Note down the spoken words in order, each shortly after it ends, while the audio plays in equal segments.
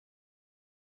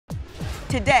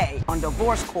today on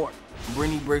Divorce Court.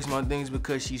 Brittney breaks my things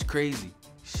because she's crazy.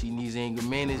 She needs anger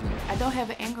management. I don't have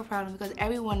an anger problem because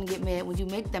everyone get mad when you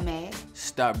make them mad.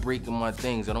 Stop breaking my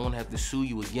things. I don't want to have to sue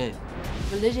you again.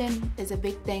 Religion is a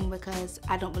big thing because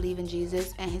I don't believe in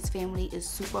Jesus and his family is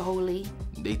super holy.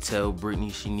 They tell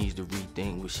Brittney she needs to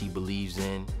rethink what she believes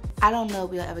in. I don't know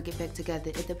if we'll ever get back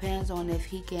together. It depends on if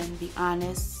he can be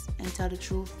honest and tell the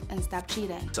truth and stop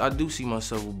cheating. So I do see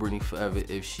myself with Brittney forever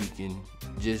if she can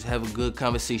just have a good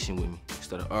conversation with me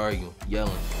instead of arguing,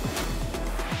 yelling.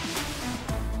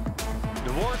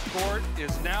 Divorce Court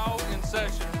is now in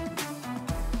session.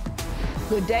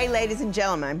 Good day, ladies and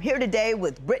gentlemen. I'm here today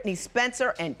with Brittney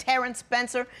Spencer and Terrance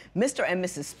Spencer. Mr. and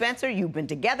Mrs. Spencer, you've been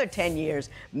together 10 years,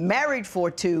 married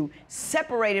for 2,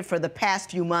 separated for the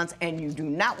past few months, and you do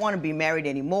not want to be married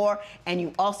anymore, and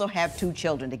you also have 2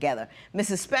 children together.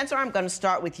 Mrs. Spencer, I'm going to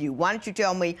start with you. Why don't you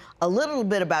tell me a little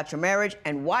bit about your marriage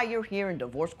and why you're here in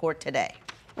divorce court today?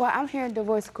 Well, I'm here in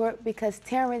divorce court because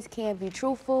Terrance can't be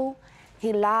truthful.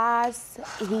 He lies,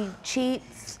 he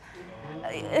cheats.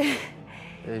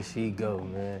 There she go,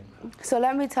 man. So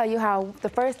let me tell you how the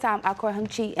first time I caught him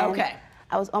cheating. Okay.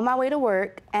 I was on my way to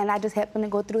work, and I just happened to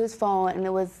go through his phone, and it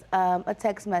was a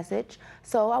text message.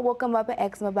 So I woke him up and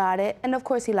asked him about it, and of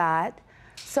course he lied.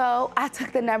 So I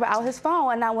took the number out of his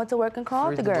phone, and I went to work and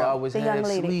called the girl, the young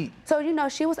lady. Sleep. So, you know,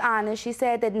 she was honest. She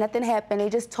said that nothing happened. They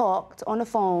just talked on the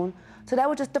phone. So that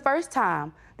was just the first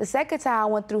time. The second time I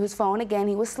went through his phone again,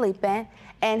 he was sleeping,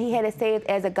 and he had it saved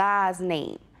as a guy's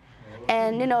name.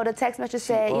 And, you know, the text message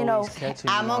said, you know...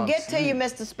 I'm going to get to you,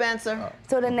 Mr. Spencer.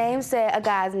 So the name said a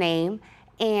guy's name,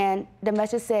 and the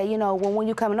message said, you know, when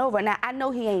you coming over? Now, I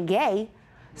know he ain't gay,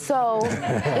 so, you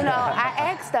know, I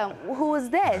asked him, who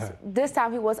is this? This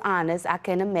time he was honest. I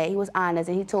can admit he was honest,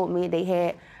 and he told me they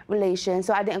had relations,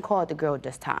 so I didn't call the girl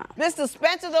this time. Mr.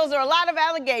 Spencer, those are a lot of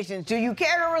allegations. Do you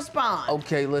care to respond?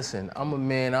 Okay, listen, I'm a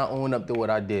man. I own up to what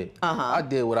I did. I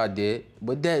did what I did,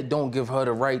 but that don't give her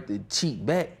the right to cheat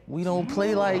back. We don't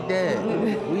play like that.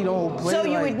 We don't play like that. So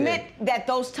you admit that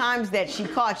those times that she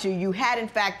caught you, you had in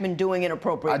fact been doing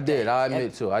inappropriate things? I did. I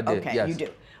admit to. I did. Okay, yes. you do.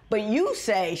 But you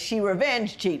say she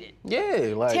revenge cheated.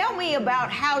 Yeah, like... Tell me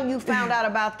about how you found out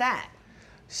about that.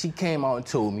 She came out and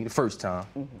told me the first time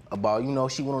about, you know,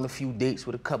 she went on a few dates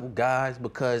with a couple guys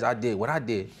because I did what I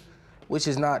did, which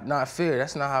is not fair.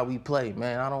 That's not how we play,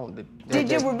 man. I don't...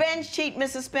 Did you revenge cheat,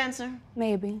 Mrs. Spencer?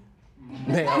 Maybe.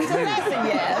 Man, So that's a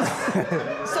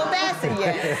yes. So that's a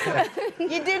yes.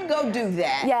 You did go do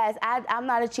that. Yes, I'm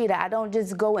not a cheater. I don't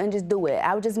just go and just do it.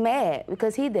 I was just mad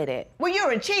because he did it. Well,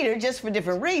 you're a cheater just for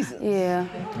different reasons. Yeah.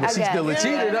 but she's still a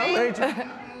cheater, though, ain't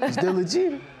you? She's still a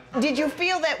cheater. Did you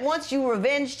feel that once you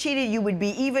revenge cheated, you would be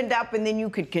evened up and then you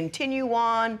could continue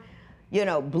on, you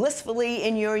know, blissfully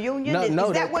in your union? No,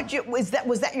 was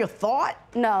that your thought?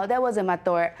 No, that wasn't my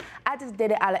thought. I just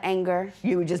did it out of anger.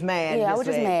 You were just mad? Yeah, I was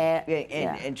just mad.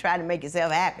 And trying to make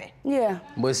yourself happy? Yeah.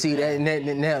 But see,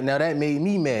 now that made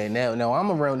me mad. Now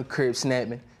I'm around the crib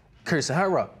snapping, cursing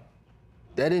her out.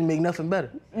 That didn't make nothing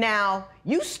better. Now,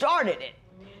 you started it.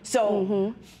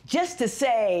 So just to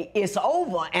say it's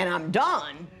over and I'm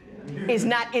done is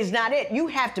not it. You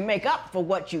have to make up for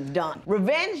what you've done.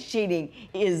 Revenge cheating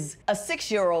is a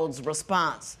 6-year-old's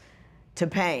response to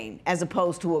pain as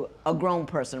opposed to a grown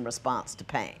person response to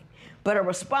pain. But a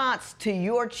response to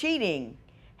your cheating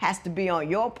has to be on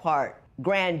your part,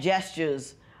 grand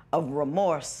gestures of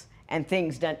remorse and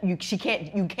things done. You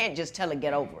can't just tell her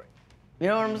get over it. You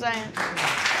know what I'm saying?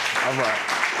 All right,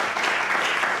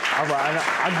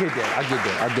 I get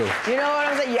that, I do. You know what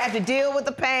I'm saying? You have to deal with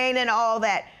the pain and all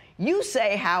that. You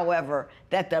say, however,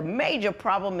 that the major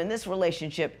problem in this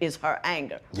relationship is her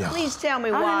anger. Yeah. Please tell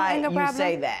me why you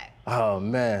say that. Oh,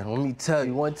 man, let me tell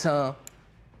you. One time,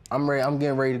 I'm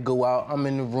getting ready to go out. I'm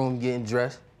in the room getting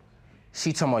dressed.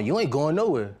 She talking about, you ain't going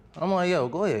nowhere. I'm like, yo,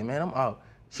 go ahead, man, I'm out.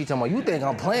 She talking about, you think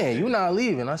I'm playing, you not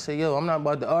leaving. I said, yo, I'm not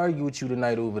about to argue with you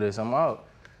tonight over this, I'm out.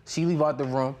 She leave out the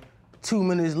room. 2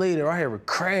 minutes later, I hear a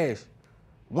crash.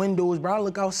 Windows, bro, I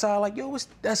look outside like, yo,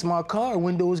 that's my car.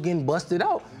 Windows getting busted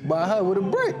out by her with a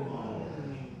brick.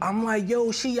 I'm like,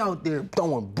 yo, she out there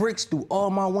throwing bricks through all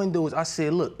my windows. I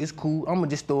said, look, it's cool. I'm gonna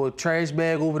just throw a trash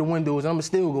bag over the windows and I'm gonna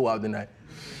still go out tonight.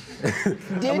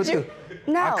 Did you?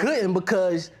 No. I couldn't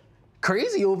because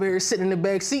Crazy over here sitting in the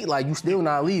back seat like, you still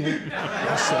not leaving.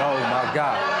 I said, oh my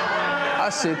God. I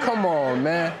said, come on,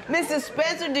 man. Mrs.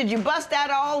 Spencer, did you bust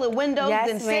out all the windows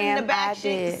and sit in the back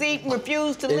seat and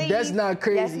refuse to leave? If that's not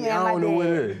crazy, yes, I don't know what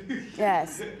it is.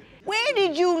 Yes. Where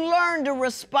did you learn to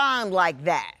respond like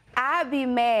that? I'd be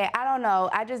mad. I don't know.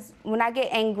 When I get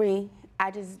angry, I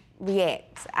just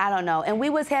react. I don't know. And we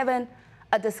was having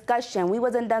a discussion. We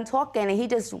wasn't done talking, and he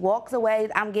just walks away.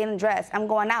 I'm getting dressed. I'm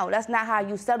going out. That's not how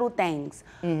you settle things.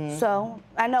 So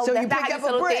I know So that's you not pick how you up a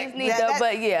settle brick. things neither.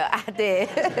 But yeah, I did.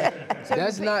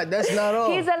 That's not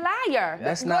all. He's a liar.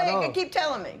 That's Go not ahead, all. keep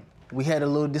telling me. We had a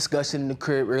little discussion in the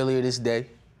crib earlier this day.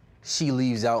 She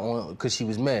leaves out because she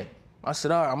was mad. I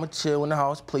said, all right, I'm gonna chill in the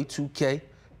house, play 2K,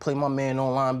 play my man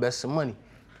online, bet some money.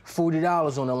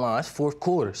 $40 on the line, it's fourth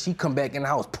quarter. She come back in the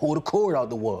house, pull the cord out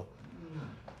the wall.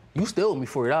 You still owe me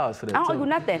 $40 for that, I don't too. owe you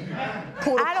nothing.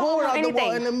 Pull the I don't cord owe out anything. the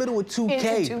wall in the middle of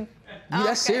 2K. Yeah,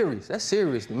 that's Okay. serious. That's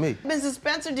serious to me. Mrs.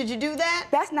 Spencer, did you do that?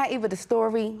 That's not even the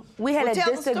story. We had Well, a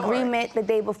tell the story. disagreement the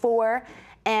day before,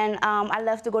 and I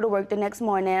left to go to work the next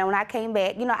morning. And when I came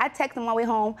back, you know, I texted him on my way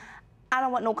home, I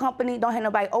don't want no company, don't have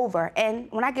nobody over. And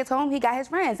when I get home, he got his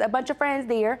friends, a bunch of friends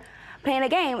there, playing a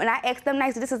game. And I asked them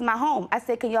nicely, this is my home. I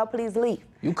said, can y'all please leave?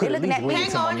 You could They at looking least at me- wait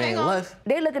until my man left.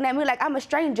 They looking at me like I'm a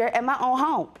stranger at my own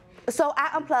home. So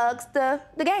I unplugged the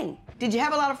game. Did you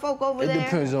have a lot of folk over It there?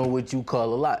 depends on what you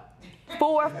call a lot.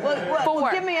 Four.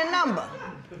 Well, give me a number.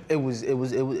 It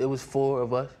was 4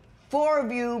 of us. 4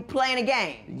 of you playing a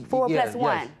game. 4 Yeah, plus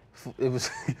 1. yes.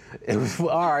 It was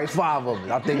all right, 5 of us.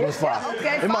 I think it was 5.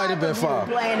 Okay, It might have been 5 of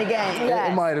you 5. playing a game.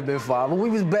 Yeah. It might have been 5. But we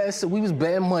was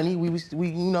betting money. We was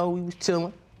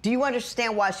chilling. Do you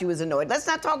understand why she was annoyed? Let's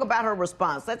not talk about her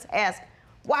response. Let's ask,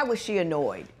 why was she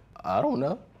annoyed? I don't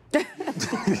know.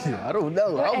 I don't know.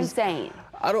 You're I was insane.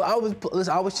 I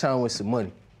was trying to win some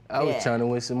money. I was Yeah. trying to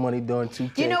win some money during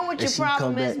 2K. You know what and your she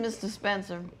problem come is, back. Mr.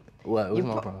 Spencer? What? What's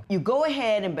my problem? You go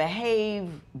ahead and behave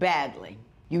badly.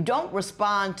 You don't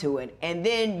respond to it, and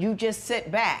then you just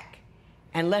sit back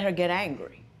and let her get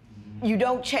angry. You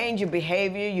don't change your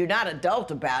behavior. You're not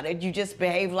adult about it. You just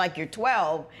behave like you're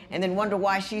 12 and then wonder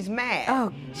why she's mad.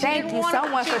 Oh, She thank didn't you want-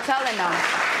 someone for telling them.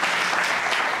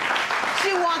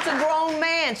 She wants a grown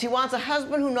man. She wants a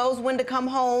husband who knows when to come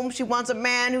home. She wants a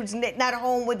man who's not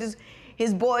home with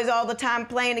his boys all the time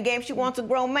playing the game. She wants a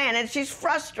grown man, and she's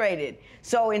frustrated.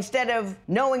 So instead of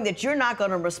knowing that you're not going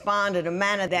to respond in a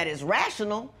manner that is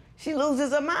rational, she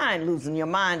loses her mind. Losing your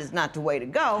mind is not the way to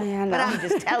go. Yeah, I but know. I'm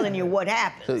just telling you what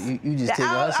happens. So you just taking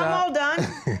I'm her side? all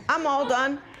done. I'm all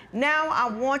done. Now I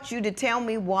want you to tell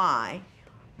me why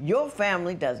your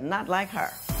family does not like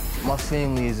her. My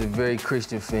family is a very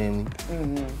Christian family,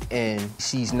 and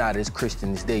she's not as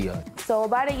Christian as they are. So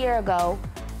about a year ago,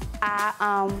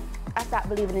 I stopped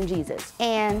believing in Jesus.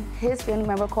 And his family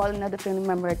member called another family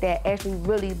member that actually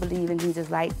really believed in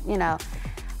Jesus, like, you know,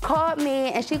 called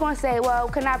me and she gonna say, well,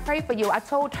 can I pray for you? I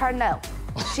told her no.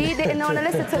 She didn't want to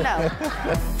listen to no.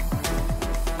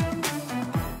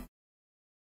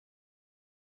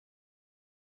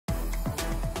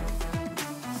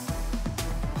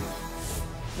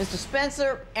 Mr.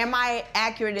 Spencer, am I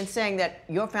accurate in saying that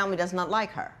your family does not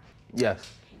like her? Yes.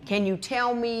 Can you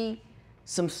tell me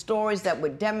some stories that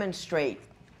would demonstrate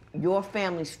your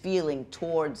family's feeling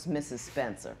towards Mrs.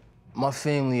 Spencer? My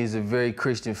family is a very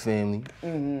Christian family,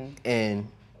 and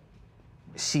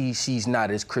she's not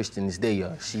as Christian as they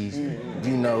are. She's,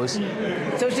 you know, it's...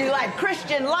 So she's like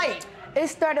Christian light. It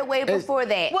started way before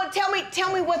that. Well, tell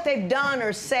me what they've done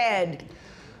or said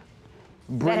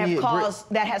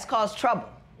that has caused trouble.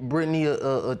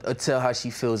 Brittney tell how she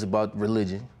feels about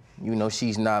religion. You know,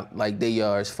 she's not like they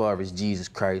are as far as Jesus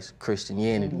Christ,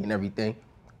 Christianity, and everything.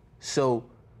 So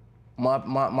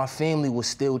my family will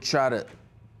still try to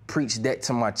preach that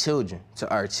to my children, to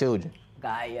our children,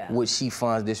 which she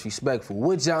finds disrespectful,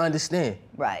 which I understand.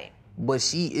 Right. But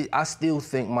I still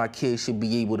think my kids should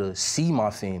be able to see my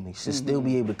family, should still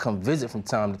be able to come visit from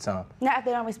time to time. Not if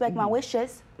they don't respect my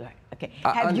wishes. Right. Okay.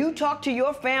 Have you talked to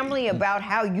your family about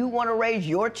how you want to raise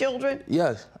your children?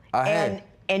 Yes, I have.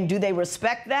 And do they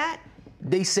respect that?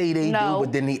 They say they No. do,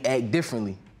 but then they act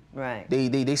differently. Right.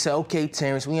 They say, okay,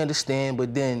 Terrance, we understand,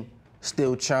 but then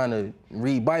still trying to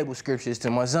read Bible scriptures to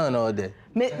my son all day.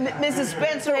 Mrs.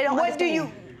 Spencer, They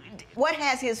don't what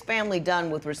has his family done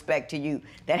with respect to you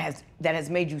that has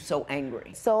made you so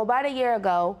angry? So about a year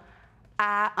ago,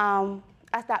 I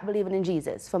stopped believing in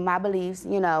Jesus for my beliefs,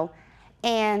 you know,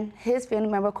 and his family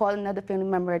member called another family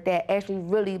member that actually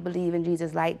really believed in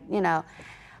Jesus, like, you know,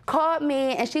 called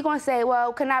me and she gonna say,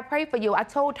 well, can I pray for you? I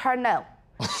told her no.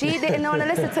 She didn't want to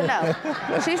listen to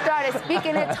no. She started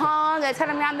speaking in tongues and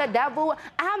telling me I'm the devil.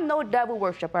 I'm no devil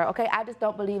worshiper, okay? I just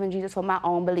don't believe in Jesus for my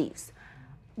own beliefs.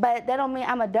 But that don't mean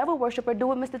I'm a devil worshiper.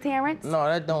 Do it, Mr. Terrance? No,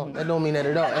 that don't mean that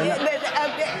at all.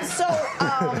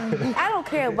 I don't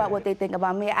care about what they think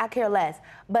about me. I care less.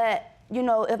 But, you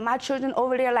know, if my children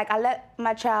over there, like I let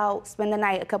my child spend the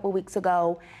night a couple weeks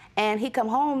ago, and he come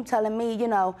home telling me, you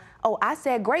know, oh, I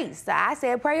said grace. I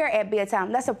said prayer at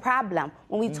bedtime. That's a problem.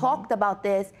 When we talked about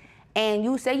this, And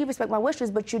you say you respect my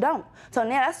wishes, but you don't. So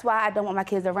now that's why I don't want my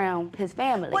kids around his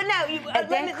family. Well, now,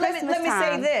 let me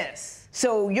say this.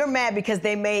 So you're mad because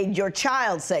they made your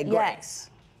child say grace?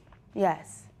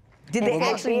 Yes. Did they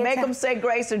actually make them say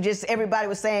grace, or just everybody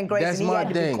was saying grace and he had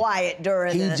to be quiet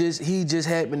during He just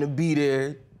happened to be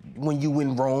there when you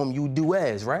in Rome, you do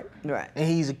as, right? Right. And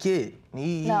he's a kid.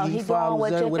 He's doing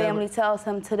what your family tells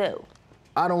him to do.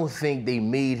 I don't think they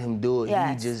made him do it.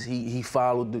 Yes. He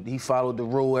followed the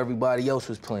role everybody else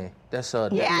was playing. That's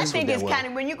yeah, I think it's kind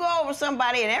of when you go over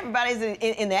somebody and everybody's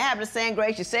in the habit of saying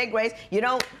grace, you say grace. You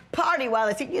don't party while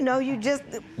it's, you know, you just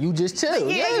chill.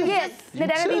 Yes,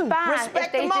 that'd be fine. Respect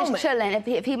if they the moment. Just chilling.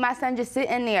 If my son just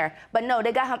sitting there, but no,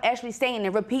 they got him actually saying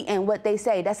and repeating what they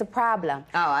say. That's a problem.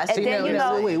 Oh, I see. And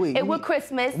then wait. with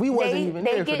Christmas, we wasn't even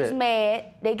there for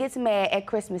that. They get mad at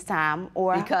Christmas time,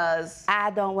 or because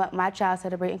I don't want my child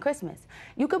celebrating Christmas.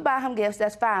 You could buy him gifts,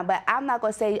 that's fine, but I'm not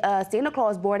gonna say Santa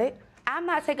Claus bought it. I'm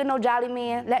not taking no jolly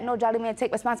man, let no jolly man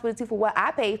take responsibility for what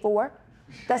I paid for.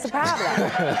 That's a problem.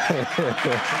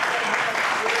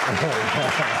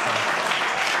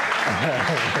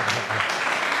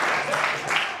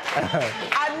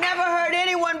 I've never heard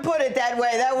anyone put it that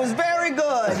way. That was very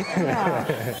good.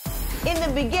 Yeah. In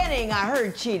the beginning, I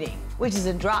heard cheating, which is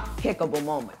a drop-kickable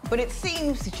moment. But it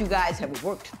seems that you guys have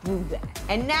worked through that.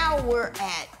 And now we're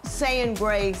at saying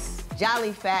grace,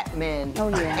 jolly fat men,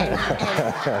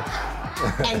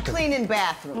 and cleaning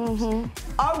bathrooms.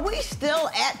 Are we still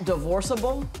at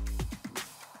divorceable?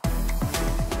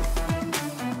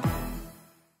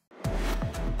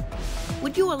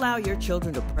 Would you allow your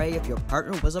children to pray if your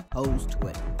partner was opposed to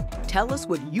it? Tell us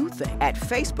what you think at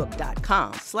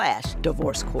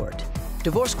facebook.com/Divorce Court.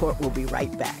 Divorce Court will be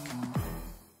right back.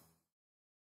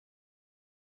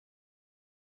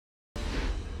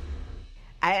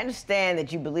 I understand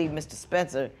that you believe Mr.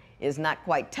 Spencer is not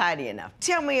quite tidy enough.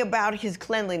 Tell me about his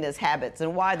cleanliness habits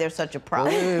and why they're such a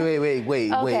problem.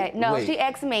 Wait. Okay, no, she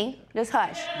asked me, just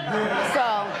hush.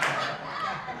 So,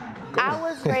 I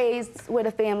was raised with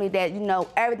a family that, you know,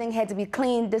 everything had to be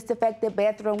clean, disinfected,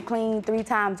 bathroom clean 3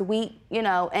 times a week, you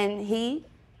know, and he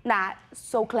not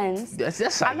so cleansed.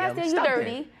 That's I'm not saying you're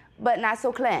dirty, but not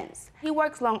so cleansed. He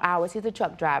works long hours, he's a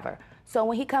truck driver. So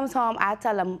when he comes home, I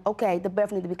tell him, okay, the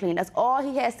bathroom needs to be clean. That's all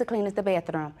he has to clean is the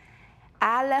bathroom.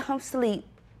 I let him sleep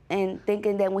and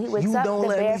thinking that when he wakes up, the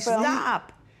bathroom...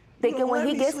 Thinking when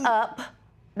he gets up,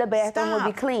 the bathroom will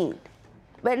be cleaned.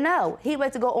 But no, he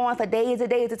wants to go on for days and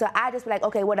days until I just be like,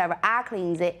 okay, whatever, I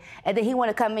cleans it. And then he want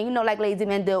to come in, you know, like lazy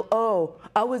men do, oh,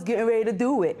 I was getting ready to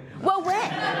do it. Well, when?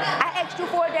 I asked you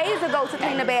 4 days ago to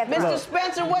clean the bathroom. Mr.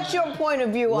 Spencer, what's your point of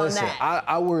view on that?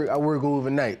 I work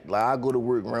overnight. Like, I go to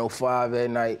work around 5 at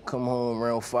night, come home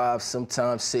around 5,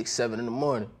 sometimes 6, 7 in the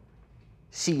morning.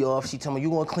 She off, she tell me, you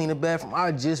gonna clean the bathroom?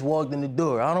 I just walked in the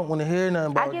door. I don't wanna hear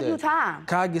nothing about that. I give you time.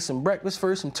 Can I get some breakfast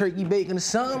first, some turkey bacon or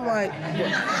something? Like, you know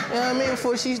what I mean?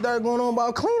 Before she start going on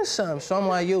about cleaning something. So I'm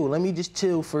like, yo, let me just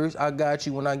chill first. I got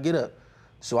you when I get up.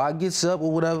 So I gets up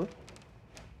or whatever.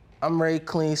 I'm ready to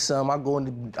clean something.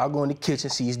 I go in the kitchen,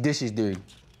 see his dishes dirty.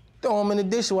 Throw them in the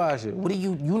dishwasher. What are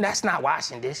you that's not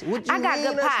washing dishes. What you I got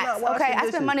mean good pots, okay? I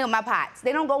spend money on my pots.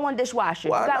 They don't go on dishwasher.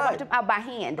 Why you gotta not? wash them out by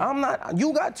hand. I'm not,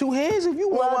 you got 2 hands if you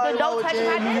want to wash. Well, then don't touch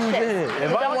my dishes.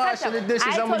 If I'm washing the dishes,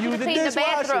 I'm gonna use the dishwasher. I told you to clean the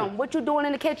bathroom. What you doing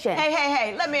in the kitchen?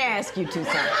 Hey, let me ask you two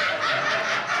something.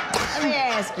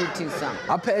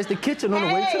 I passed the kitchen on the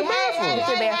way to the bathroom.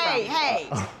 Hey.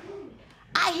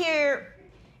 I hear,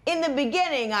 in the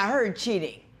beginning, I heard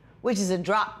cheating, which is a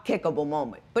drop-kickable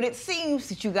moment. But it seems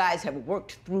that you guys have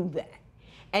worked through that.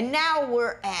 And now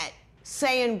we're at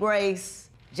saying grace,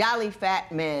 jolly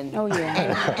fat men,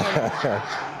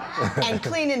 and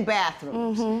cleaning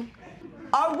bathrooms.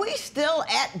 Are we still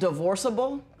at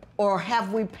divorceable? Or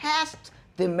have we passed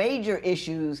the major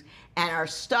issues and are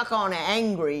stuck on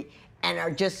angry and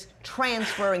are just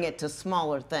transferring it to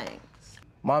smaller things?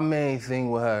 My main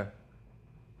thing with her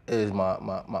is my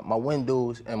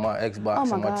Windows and my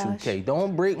Xbox and my 2K.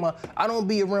 Don't break I don't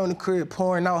be around the crib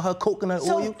pouring out her coconut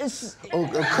oil or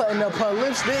cutting up her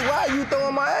lipstick. Why are you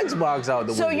throwing my Xbox out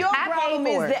the window? So your problem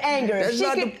is the anger.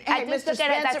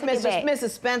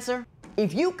 Mrs. Spencer,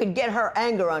 if you could get her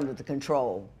anger under the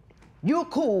control, you're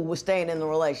cool with staying in the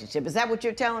relationship. Is that what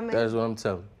you're telling me? That's what I'm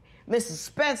telling you. Mrs.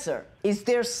 Spencer, is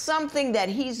there something that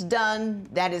he's done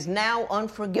that is now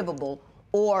unforgivable,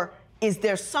 or is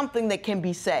there something that can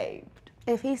be saved?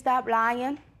 If he stopped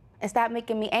lying and stopped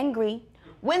making me angry.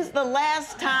 When's the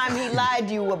last time he lied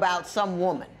to you about some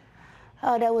woman?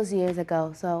 Oh, that was years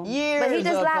ago, so. Years But he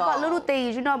just ago. lied about little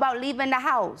things, you know, about leaving the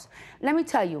house. Let me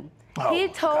tell you, he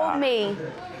told me,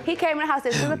 he came in the house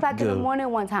at 6 o'clock in the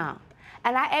morning one time,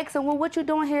 And I asked him, well, what you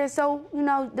doing here? So, you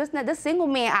know, this single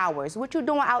man hours. What you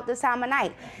doing out this time of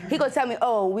night? He gonna tell me,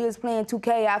 oh, we was playing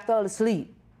 2K, I fell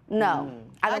asleep. No,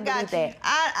 I don't believe that.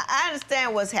 I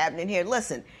understand what's happening here.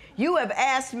 Listen, you have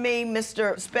asked me,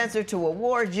 Mr. Spencer, to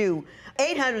award you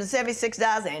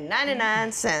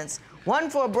 $876.99.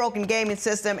 One for a broken gaming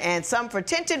system and some for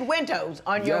tinted windows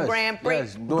on your Grand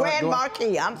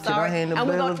Marquis. I'm sorry. And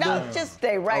we're gonna just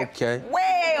stay right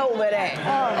way over there. Oh,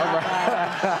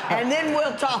 my God. And then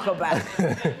we'll talk about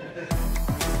it.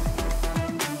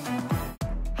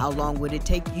 How long would it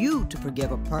take you to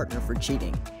forgive a partner for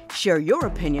cheating? Share your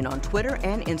opinion on Twitter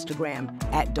and Instagram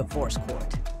at Divorce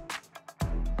Court.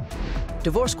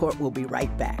 Divorce Court will be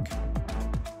right back.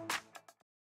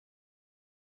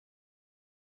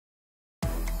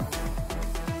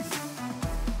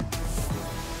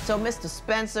 So, Mr.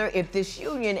 Spencer, if this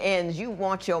union ends, you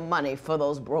want your money for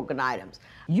those broken items.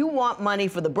 You want money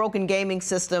for the broken gaming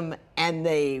system and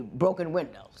the broken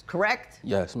windows, correct?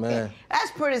 Yes, ma'am. Yeah.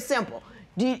 That's pretty simple.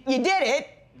 You did it.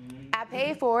 I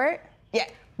paid for it. Yeah,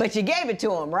 but you gave it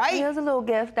to him, right? It was a little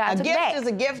gift I took back.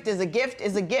 A gift is a gift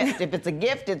is a gift. If it's a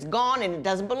gift, it's gone and it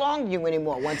doesn't belong to you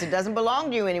anymore. Once it doesn't belong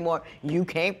to you anymore, you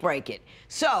can't break it.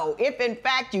 So if in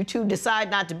fact you two decide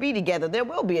not to be together, there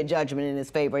will be a judgment in his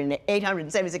favor in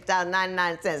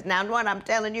 $876.99. Now what I'm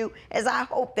telling you is I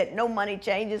hope that no money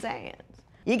changes hands.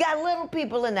 You got little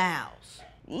people in the house.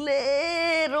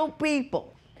 Little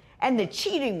people. And the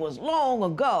cheating was long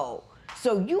ago.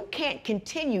 So you can't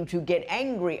continue to get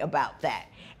angry about that.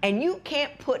 And you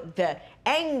can't put the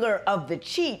anger of the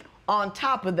cheat on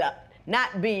top of the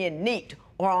not being neat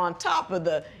or on top of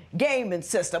the gaming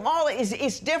system.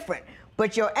 It's different.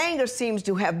 But your anger seems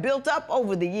to have built up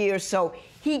over the years, so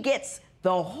he gets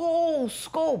the whole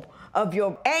scope of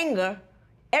your anger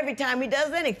every time he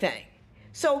does anything.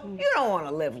 So you don't want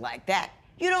to live like that.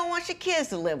 You don't want your kids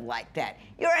to live like that.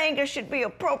 Your anger should be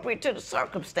appropriate to the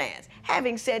circumstance.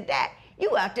 Having said that,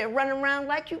 you out there running around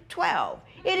like you 12.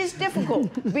 It is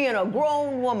difficult being a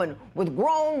grown woman with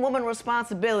grown woman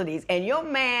responsibilities, and your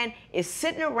man is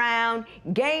sitting around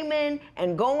gaming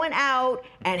and going out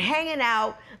and hanging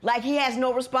out like he has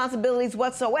no responsibilities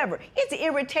whatsoever. It's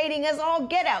irritating as all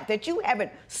get out that you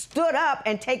haven't stood up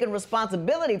and taken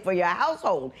responsibility for your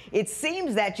household. It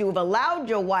seems that you have allowed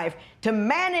your wife to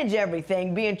manage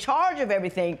everything, be in charge of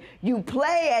everything. You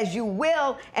play as you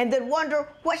will and then wonder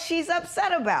what she's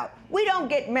upset about. We don't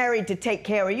get married to take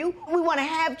care of you. We want to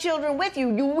have children with you.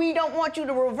 We don't want you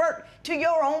to revert to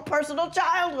your own personal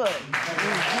childhood.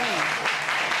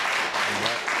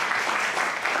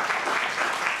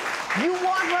 You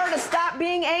want her to stop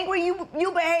being angry? You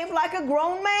behave like a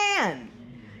grown man.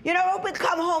 You know, don't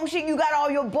come home, you got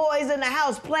all your boys in the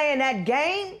house playing that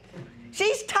game.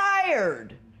 She's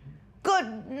tired.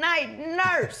 Good night,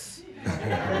 nurse.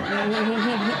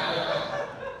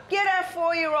 Get that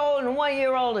 4-year-old and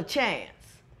 1-year-old a chance.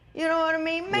 You know what I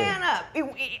mean? Man up.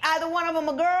 Either one of them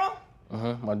a girl?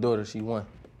 My daughter, she won.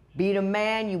 Be the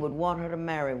man you would want her to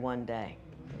marry one day.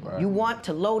 Right. You want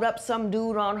to load up some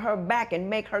dude on her back and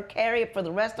make her carry it for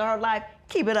the rest of her life?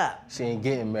 Keep it up. She ain't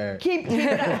getting married. Keep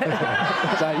it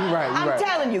up. So you right. I'm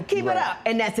telling you, keep it up.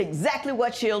 And that's exactly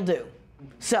what she'll do.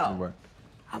 So,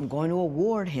 I'm going to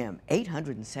award him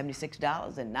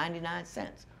 $876.99,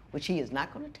 which he is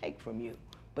not going to take from you.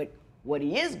 But what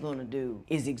he is going to do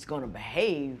is he's going to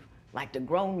behave like the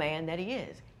grown man that he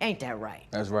is. Ain't that right?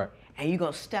 That's right. And you're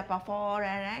going to step off all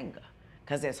that anger.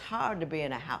 Because it's hard to be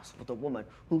in a house with a woman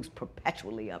who's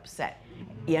perpetually upset.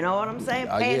 You know what I'm saying?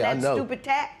 Paying that stupid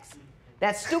tax.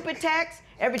 That stupid tax,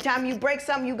 every time you break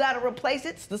something, you got to replace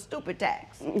it. It's the stupid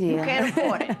tax. Yeah. You can't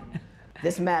afford it.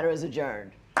 This matter is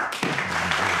adjourned.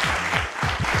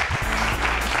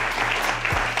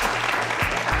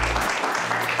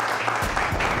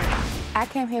 I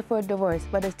came here for a divorce,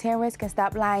 but if Terrance can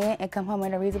stop lying and come home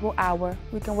in a reasonable hour,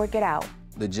 we can work it out.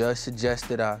 The judge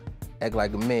suggested I act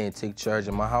like a man, take charge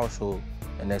of my household,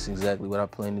 and that's exactly what I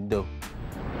plan to do.